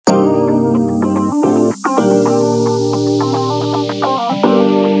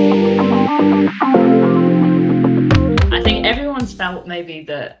felt maybe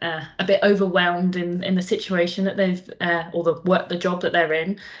that a bit overwhelmed in the situation that they've or the job that they're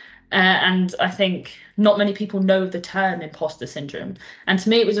in. And I think not many people know the term imposter syndrome. And to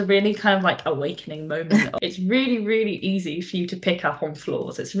me, it was a really kind of like awakening moment. It's really, really easy for you to pick up on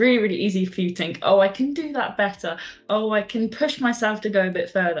flaws. It's really, really easy for you to think, oh, I can do that better. Oh, I can push myself to go a bit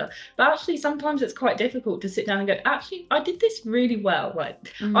further. But actually, sometimes it's quite difficult to sit down and go, actually, I did this really well.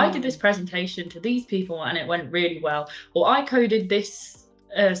 Like, I did this presentation to these people and it went really well. Or I coded this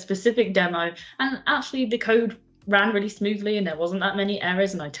specific demo and actually the code ran really smoothly and there wasn't that many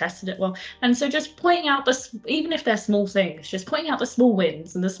errors and I tested it well. And so just pointing out even if they're small things, just pointing out the small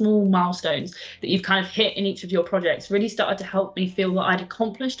wins and the small milestones that you've kind of hit in each of your projects really started to help me feel that I'd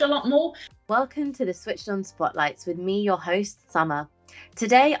accomplished a lot more. Welcome to the Switched On Spotlights with me, your host, Summer.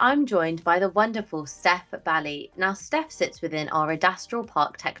 Today, I'm joined by the wonderful Steph Bally. Now, Steph sits within our Industrial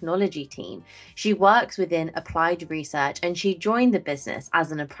Park Technology team. She works within applied research and she joined the business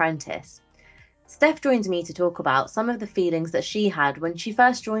as an apprentice. Steph joins me to talk about some of the feelings that she had when she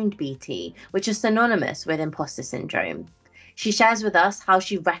first joined BT, which is synonymous with imposter syndrome. She shares with us how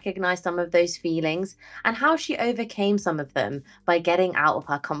she recognized some of those feelings and how she overcame some of them by getting out of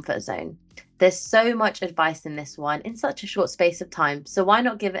her comfort zone. There's so much advice in this one in such a short space of time, so why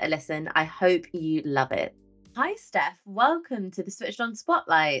not give it a listen? I hope you love it. Hi, Steph. Welcome to the Switched On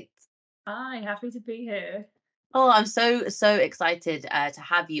Spotlight. Hi, happy to be here. Oh, I'm so excited to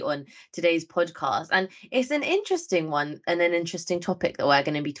have you on today's podcast. And it's an interesting one and an interesting topic that we're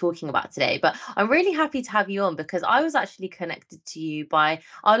going to be talking about today. But I'm really happy to have you on because I was actually connected to you by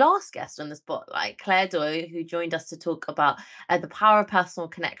our last guest on the Spotlight, Claire Doyle, who joined us to talk about the power of personal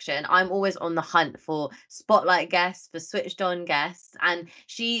connection. I'm always on the hunt for Spotlight guests, for switched on guests. And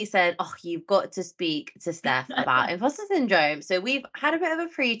she said, oh, you've got to speak to Steph about imposter syndrome. So we've had a bit of a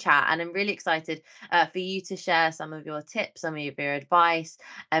pre-chat and I'm really excited for you to share some of your tips, some of your advice.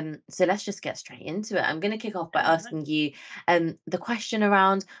 So let's just get straight into it. I'm going to kick off by asking you the question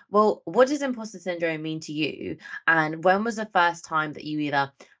around, well, what does imposter syndrome mean to you? And when was the first time that you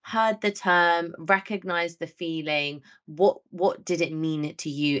either heard the term, recognized the feeling? What did it mean to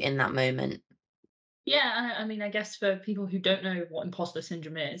you in that moment? Yeah, I mean, I guess for people who don't know what imposter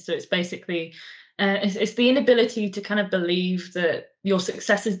syndrome is, so it's basically it's the inability to kind of believe that your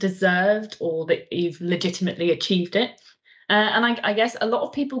success is deserved or that you've legitimately achieved it. And I guess a lot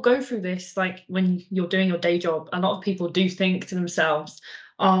of people go through this, like when you're doing your day job, a lot of people do think to themselves,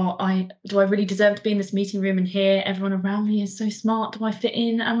 oh, do I really deserve to be in this meeting room and here? Everyone around me is so smart. Do I fit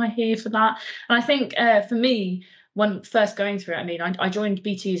in? Am I here for that? And I think for me, when first going through it, I mean, I joined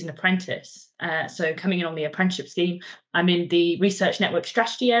BT as an apprentice. So coming in on the apprenticeship scheme, I'm in the research network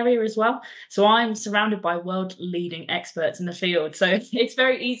strategy area as well. So I'm surrounded by world leading experts in the field. So it's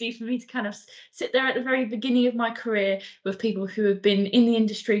very easy for me to kind of sit there at the very beginning of my career with people who have been in the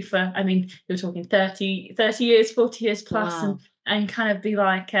industry for, I mean, you're talking 30 years, 40 years plus, Wow. and kind of be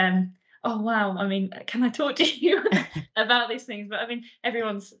like, oh, wow, I mean, can I talk to you about these things? But I mean,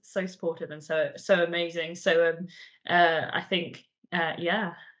 everyone's so supportive and so amazing. So I think,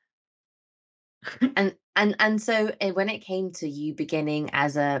 yeah. And so when it came to you beginning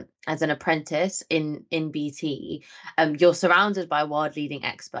as an apprentice in BT, you're surrounded by world leading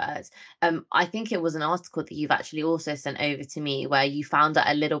experts. I think it was an article that you've actually also sent over to me where you found out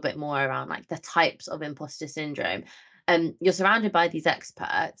a little bit more around like the types of imposter syndrome. You're surrounded by these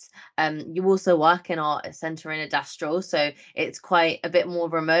experts. You also work in our centre in industrial, so it's quite a bit more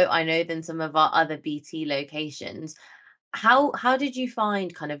remote, I know, than some of our other BT locations. How did you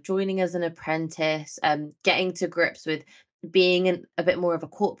find kind of joining as an apprentice, getting to grips with being in a bit more of a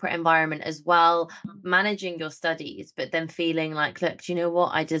corporate environment as well, managing your studies, but then feeling like, look, do you know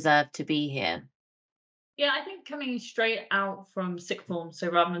what? I deserve to be here. Yeah, I think coming straight out from sixth form,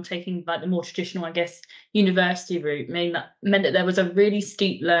 so rather than taking like the more traditional, I guess, university route, meant that there was a really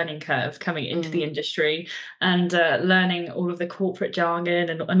steep learning curve coming into the industry and learning all of the corporate jargon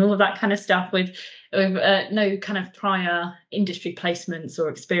and all of that kind of stuff with no kind of prior industry placements or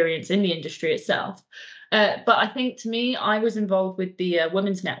experience in the industry itself. But I think to me, I was involved with the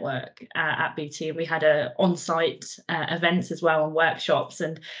Women's Network at BT, and we had on-site events as well and workshops,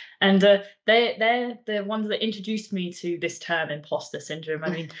 and they're the ones that introduced me to this term imposter syndrome. I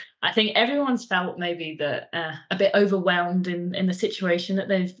mean, I think everyone's felt maybe that a bit overwhelmed in the situation that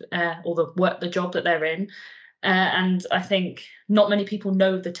they've or the job that they're in. And I think not many people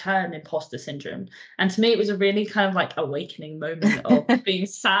know the term imposter syndrome. And to me, it was a really kind of like awakening moment of being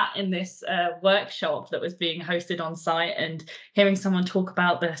sat in this workshop that was being hosted on site and hearing someone talk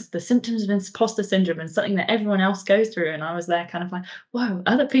about the symptoms of imposter syndrome and something that everyone else goes through. And I was there kind of like, whoa,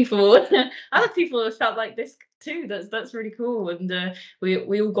 other people have felt like this too. That's really cool. And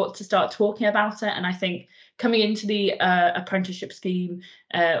we all got to start talking about it. And I think coming into the apprenticeship scheme,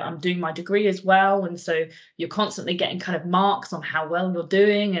 I'm doing my degree as well, and so you're constantly getting kind of marks on how well you're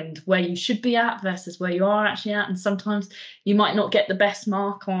doing and where you should be at versus where you are actually at. And sometimes you might not get the best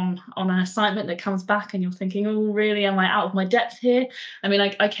mark on an assignment that comes back and you're thinking, oh really, am I out of my depth here? I mean,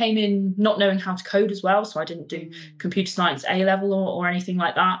 I came in not knowing how to code as well, so I didn't do computer science A level or anything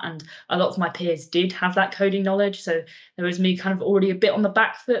like that, and a lot of my peers did have that coding knowledge, so there was me kind of already a bit on the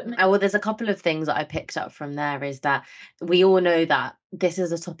back foot. Well, there's a couple of things that I picked up from there, is that we all know that this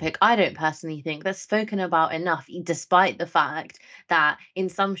is a topic I don't personally think that's spoken about enough, despite the fact that in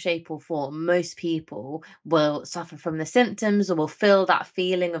some shape or form, most people will suffer from the symptoms or will feel that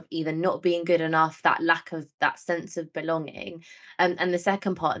feeling of either not being good enough, that lack of that sense of belonging. And the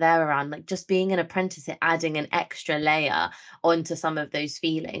second part there around like just being an apprentice, it adding an extra layer onto some of those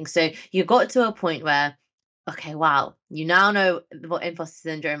feelings. So you got to a point where, okay, wow, you now know what imposter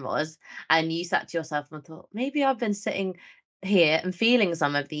syndrome was, and you sat to yourself and thought, maybe I've been sitting here and feeling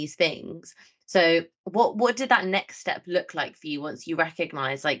some of these things. So what did that next step look like for you once you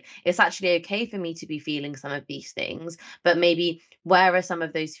recognize like it's actually okay for me to be feeling some of these things, but maybe where are some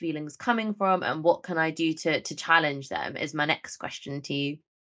of those feelings coming from and what can I do to challenge them, is my next question to you.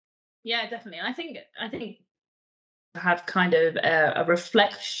 Yeah, definitely. I think have kind of a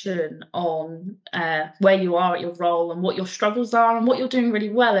reflection on where you are at your role and what your struggles are and what you're doing really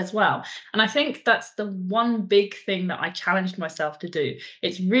well as well. And I think that's the one big thing that I challenged myself to do.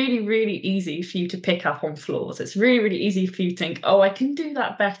 It's really, really easy for you to pick up on flaws. It's really, really easy for you to think, oh, I can do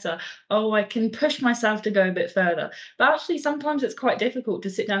that better. Oh, I can push myself to go a bit further. But actually, sometimes it's quite difficult to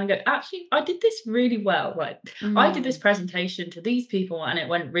sit down and go, actually, I did this really well. Like, I did this presentation to these people and it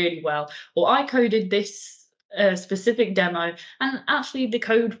went really well. Or I coded this a specific demo and actually the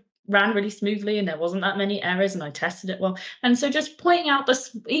code ran really smoothly and there wasn't that many errors and I tested it well. And so just pointing out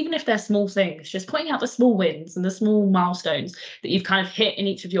this, even if they're small things, just pointing out the small wins and the small milestones that you've kind of hit in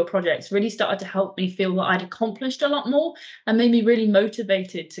each of your projects really started to help me feel that I'd accomplished a lot more and made me really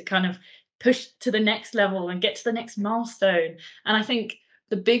motivated to kind of push to the next level and get to the next milestone. And I think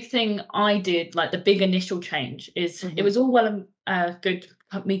the big thing I did, like the big initial change, is it was all well and good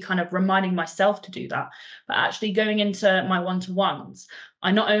me kind of reminding myself to do that, but actually going into my one-to-ones,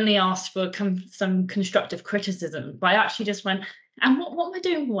 I not only asked for some constructive criticism, but I actually just went, and what am I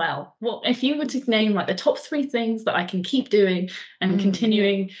doing well? What if you were to name like the top 3 things that I can keep doing and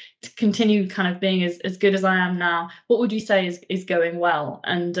continue kind of being as good as I am now, what would you say is going well?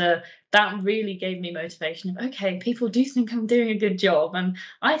 And that really gave me motivation of, okay, people do think I'm doing a good job and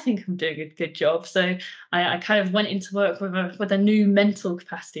I think I'm doing a good job. So I kind of went into work with a new mental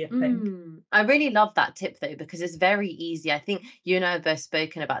capacity, I think. I really love that tip though, because it's very easy. I think you and I have both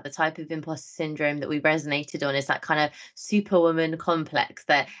spoken about the type of imposter syndrome that we resonated on, is that kind of superwoman complex,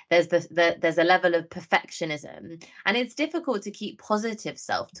 that there's a level of perfectionism and it's difficult to keep positive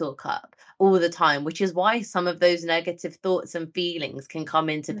self-talk up all the time, which is why some of those negative thoughts and feelings can come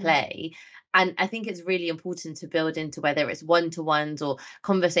into play. And I think it's really important to build into, whether it's one-to-ones or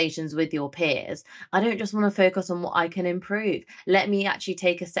conversations with your peers, I don't just want to focus on what I can improve. Let me actually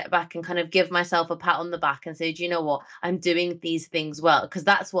take a step back and kind of give myself a pat on the back and say, do you know what? I'm doing these things well, because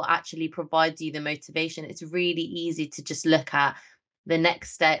that's what actually provides you the motivation. It's really easy to just look at the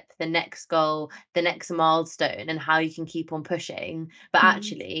next step, the next goal, the next milestone, and how you can keep on pushing. But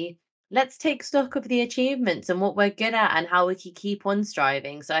actually, let's take stock of the achievements and what we're good at and how we can keep on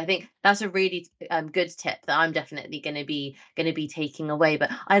striving. So I think that's a really good tip that I'm definitely going to be taking away.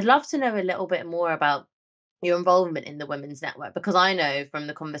 But I'd love to know a little bit more about your involvement in the Women's Network, because I know from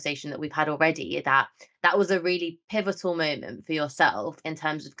the conversation that we've had already that that was a really pivotal moment for yourself in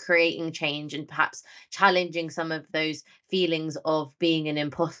terms of creating change and perhaps challenging some of those feelings of being an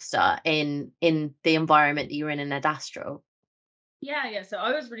imposter in the environment that you're in Adastral. Yeah. So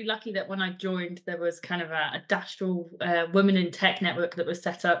I was really lucky that when I joined, there was kind of a Dastral Women in Tech network that was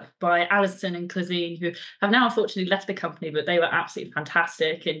set up by Alison and Clazine, who have now unfortunately left the company, but they were absolutely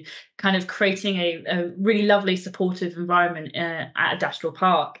fantastic in kind of creating a really lovely, supportive environment at Adastral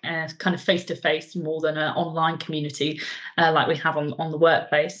Park, kind of face to face more than an online community like we have on the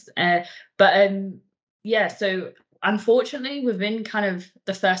workplace. So unfortunately, within kind of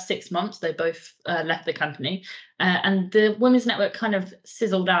the first 6 months, they both left the company. and the women's network kind of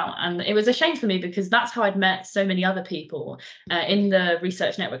sizzled out, and it was a shame for me because that's how I'd met so many other people in the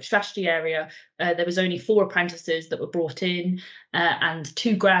research network strategy area. There was only 4 apprentices that were brought in, and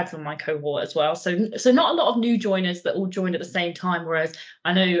 2 grads on my cohort as well. So not a lot of new joiners that all joined at the same time. Whereas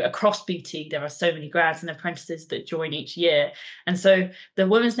I know across BT there are so many grads and apprentices that join each year, and so the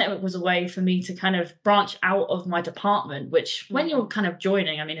women's network was a way for me to kind of branch out of my department. Which, when you're kind of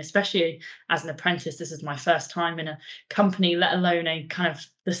joining, I mean, especially as an apprentice, this is my first time in a company, let alone a kind of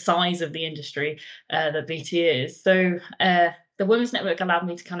the size of the industry that BT is. So the women's network allowed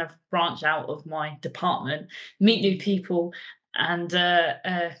me to kind of branch out of my department, meet new people, and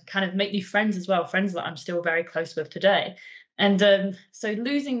kind of make new friends as well, friends that I'm still very close with today. And so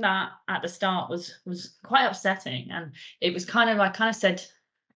losing that at the start was quite upsetting, and it was kind of, I kind of said,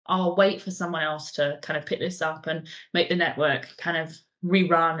 I'll wait for someone else to kind of pick this up and make the network kind of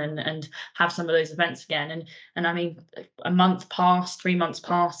rerun and have some of those events again. And I mean, a month passed, 3 months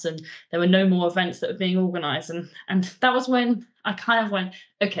passed, and there were no more events that were being organized. And that was when I kind of went,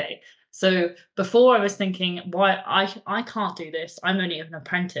 okay. So before, I was thinking, why I can't do this. I'm only an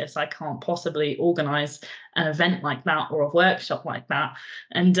apprentice. I can't possibly organize an event like that or a workshop like that.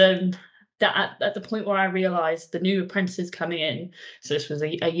 And that at the point where I realized the new apprentices coming in, so this was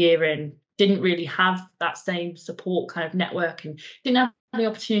a year in, didn't really have that same support kind of network and didn't have the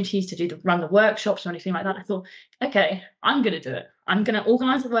opportunities to run the workshops or anything like that. I thought, okay, I'm going to do it. I'm going to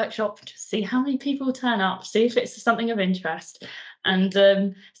organize a workshop to see how many people turn up, see if it's something of interest.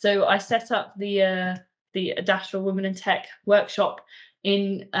 And so I set up the Adastral Women in Tech workshop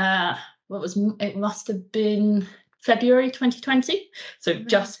in it must have been February 2020, so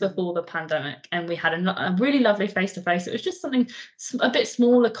just before the pandemic, and we had a really lovely face-to-face. It was just something a bit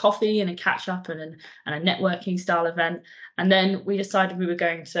smaller, coffee and a catch-up and a networking style event. And then we decided we were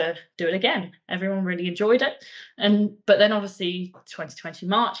going to do it again. Everyone really enjoyed it, but then obviously 2020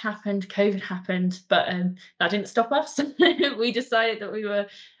 March happened, COVID happened, but that didn't stop us. We decided that we were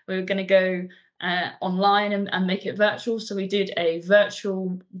going to go online and make it virtual. So we did a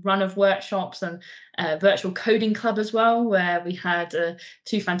virtual run of workshops and a virtual coding club as well, where we had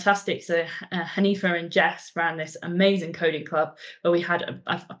 2 fantastic, so Hanifa and Jess ran this amazing coding club where we had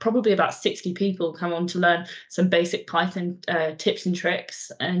probably about 60 people come on to learn some basic Python tips and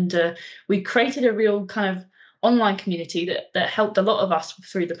tricks. And we created a real kind of online community that helped a lot of us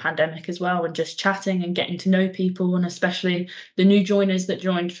through the pandemic as well, and just chatting and getting to know people, and especially the new joiners that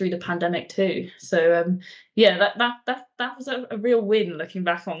joined through the pandemic too. So yeah, that was a real win, looking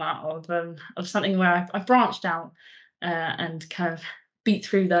back on that, of something where I branched out and kind of beat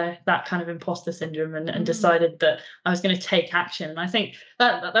through that kind of imposter syndrome and decided that I was going to take action. And I think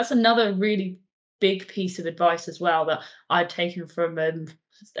that's another really big piece of advice as well that I'd taken from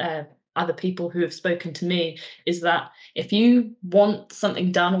other people who have spoken to me, is that if you want something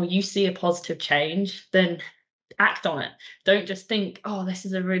done or you see a positive change, then act on it. Don't just think, oh, this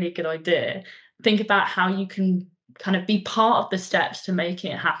is a really good idea. Think about how you can kind of be part of the steps to make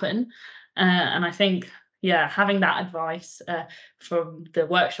it happen. And I think, yeah, having that advice from the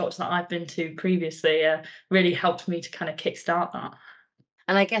workshops that I've been to previously really helped me to kind of kickstart that.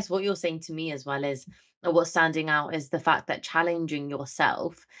 And I guess what you're saying to me as well is, what's standing out is the fact that challenging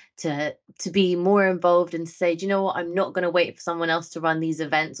yourself to be more involved and to say, do you know what, I'm not going to wait for someone else to run these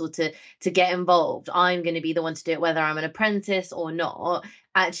events or to get involved. I'm going to be the one to do it, whether I'm an apprentice or not,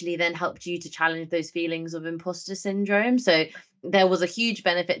 actually then helped you to challenge those feelings of imposter syndrome. So there was a huge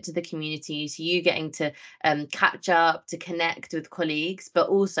benefit to the community, to you getting to catch up, to connect with colleagues. But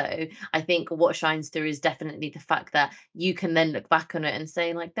also, I think what shines through is definitely the fact that you can then look back on it and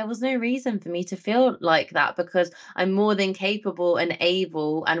say, like, there was no reason for me to feel like that, because I'm more than capable and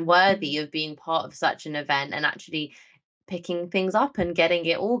able and worthy of being part of such an event and actually picking things up and getting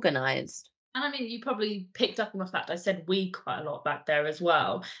it organized. And I mean, you probably picked up on the fact I said we quite a lot back there as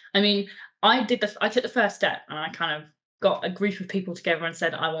well. I mean, I took the first step, and I kind of got a group of people together and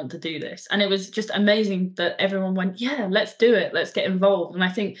said, I want to do this. And it was just amazing that everyone went, yeah, let's do it. Let's get involved. And I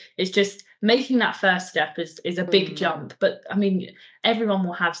think it's just making that first step is a big jump. But I mean, everyone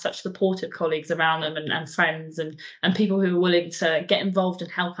will have such supportive colleagues around them, and friends and people who are willing to get involved and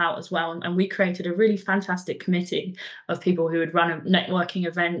help out as well. And we created a really fantastic committee of people who would run networking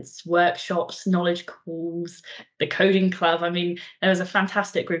events, workshops, knowledge calls, the coding club. I mean, there was a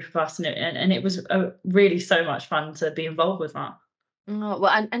fantastic group of us, and it was really so much fun to be involved with that. Oh,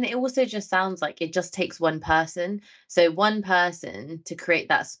 well, and it also just sounds like it just takes one person. So one person to create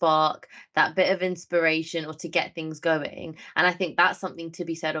that spark, that bit of inspiration, or to get things going. And I think that's something to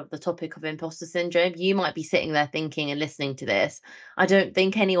be said of the topic of imposter syndrome. You might be sitting there thinking and listening to this. I don't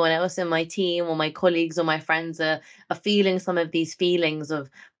think anyone else in my team or my colleagues or my friends are feeling some of these feelings of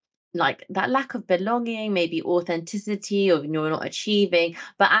like that lack of belonging, maybe authenticity, or you're not achieving.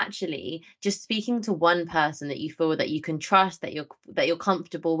 But actually just speaking to one person that you feel that you can trust, that you're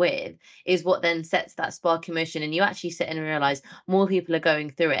comfortable with, is what then sets that spark emotion, and you actually sit and realize more people are going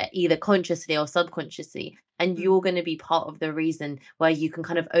through it, either consciously or subconsciously, and Mm. you're going to be part of the reason where you can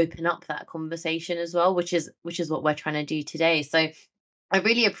kind of open up that conversation as well, which is what we're trying to do today. So I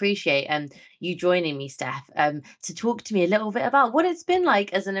really appreciate you joining me, Steph, to talk to me a little bit about what it's been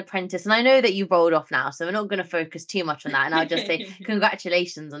like as an apprentice. And I know that you rolled off now, so we're not going to focus too much on that. And I'll just say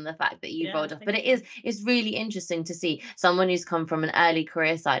congratulations on the fact that you've Yeah, rolled off. thank But you. it's really interesting to see someone who's come from an early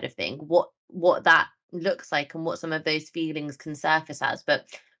career side of thing, what that looks like and what some of those feelings can surface as. But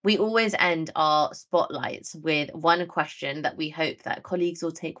we always end our spotlights with one question that we hope that colleagues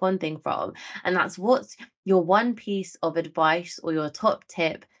will take one thing from, and that's what's your one piece of advice or your top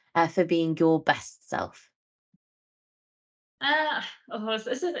tip for being your best self? Uh,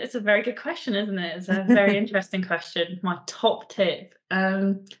 it's a very good question, isn't it? It's a very interesting question. My top tip.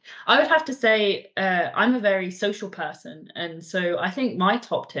 I would have to say I'm a very social person, and so I think my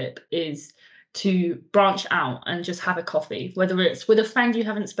top tip is to branch out and just have a coffee, whether it's with a friend you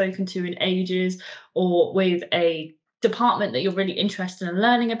haven't spoken to in ages, or with a department that you're really interested in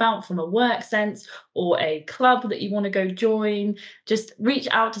learning about from a work sense, or a club that you want to go join. Just reach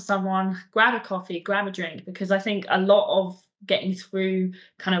out to someone, grab a coffee, grab a drink, because I think a lot of getting through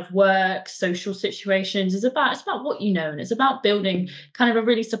kind of work, social situations is about, it's about what you know, and it's about building kind of a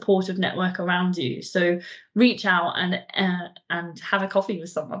really supportive network around you. So reach out and have a coffee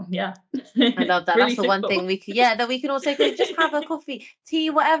with someone. Yeah. I love that. That's Really the one thing simple. we could, yeah, that we can also go just have a coffee, tea,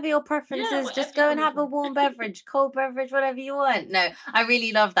 whatever your preference Yeah, is. Just whatever you go and want have a warm beverage, cold beverage, whatever you want. No, I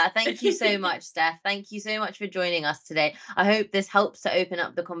really love that. Thank you so to. much, Steph. Thank you so much for joining us today. I hope this helps to open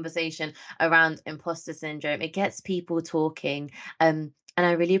up the conversation around imposter syndrome. It gets people talking. And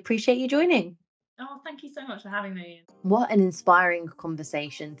I really appreciate you joining. Oh, thank you so much for having me. What an inspiring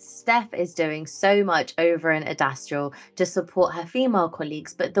conversation. Steph is doing so much over in Adastrial to support her female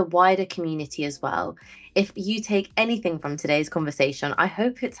colleagues, but the wider community as well. If you take anything from today's conversation, I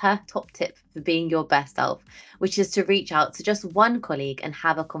hope it's her top tip for being your best self, which is to reach out to just one colleague and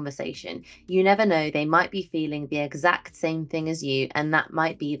have a conversation. You never know, they might be feeling the exact same thing as you, and that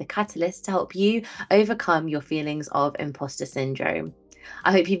might be the catalyst to help you overcome your feelings of imposter syndrome.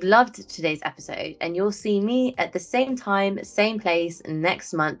 I hope you've loved today's episode, and you'll see me at the same time, same place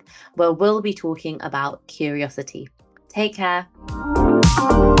next month, where we'll be talking about curiosity. Take care.